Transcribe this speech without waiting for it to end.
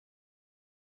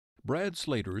Brad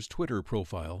Slater's Twitter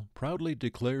profile proudly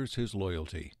declares his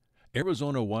loyalty.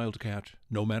 Arizona Wildcat,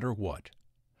 no matter what.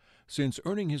 Since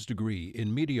earning his degree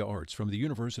in media arts from the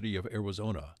University of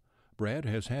Arizona, Brad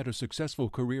has had a successful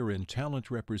career in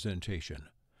talent representation.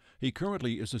 He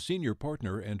currently is a senior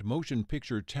partner and motion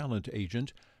picture talent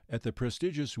agent at the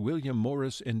prestigious William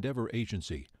Morris Endeavor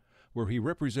Agency, where he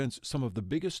represents some of the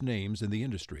biggest names in the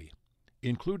industry,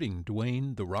 including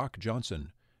Dwayne "The Rock"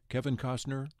 Johnson, Kevin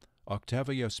Costner,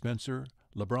 Octavia Spencer,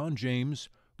 LeBron James,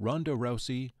 Ronda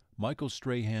Rousey, Michael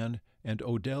Strahan, and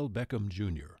Odell Beckham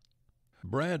Jr.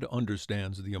 Brad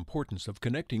understands the importance of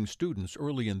connecting students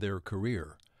early in their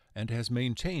career and has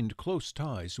maintained close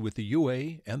ties with the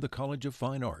UA and the College of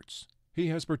Fine Arts. He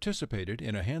has participated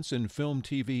in a Hanson Film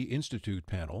TV Institute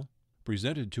panel,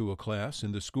 presented to a class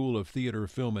in the School of Theater,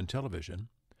 Film, and Television,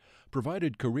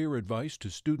 provided career advice to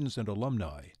students and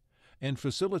alumni, and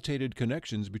facilitated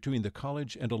connections between the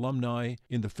college and alumni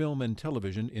in the film and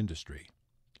television industry.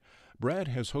 Brad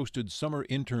has hosted summer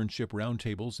internship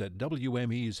roundtables at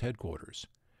WME's headquarters.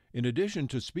 In addition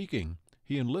to speaking,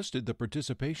 he enlisted the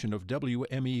participation of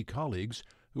WME colleagues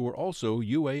who are also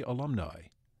UA alumni.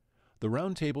 The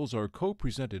roundtables are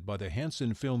co-presented by the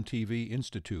Hanson Film TV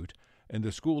Institute and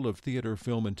the School of Theater,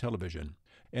 Film, and Television,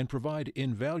 and provide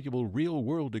invaluable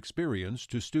real-world experience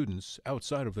to students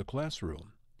outside of the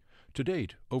classroom. To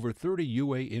date, over 30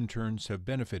 UA interns have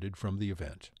benefited from the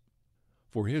event.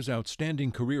 For his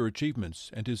outstanding career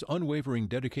achievements and his unwavering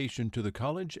dedication to the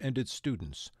college and its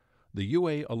students, the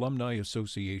UA Alumni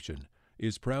Association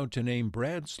is proud to name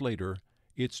Brad Slater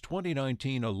its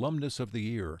 2019 Alumnus of the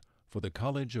Year for the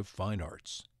College of Fine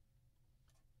Arts.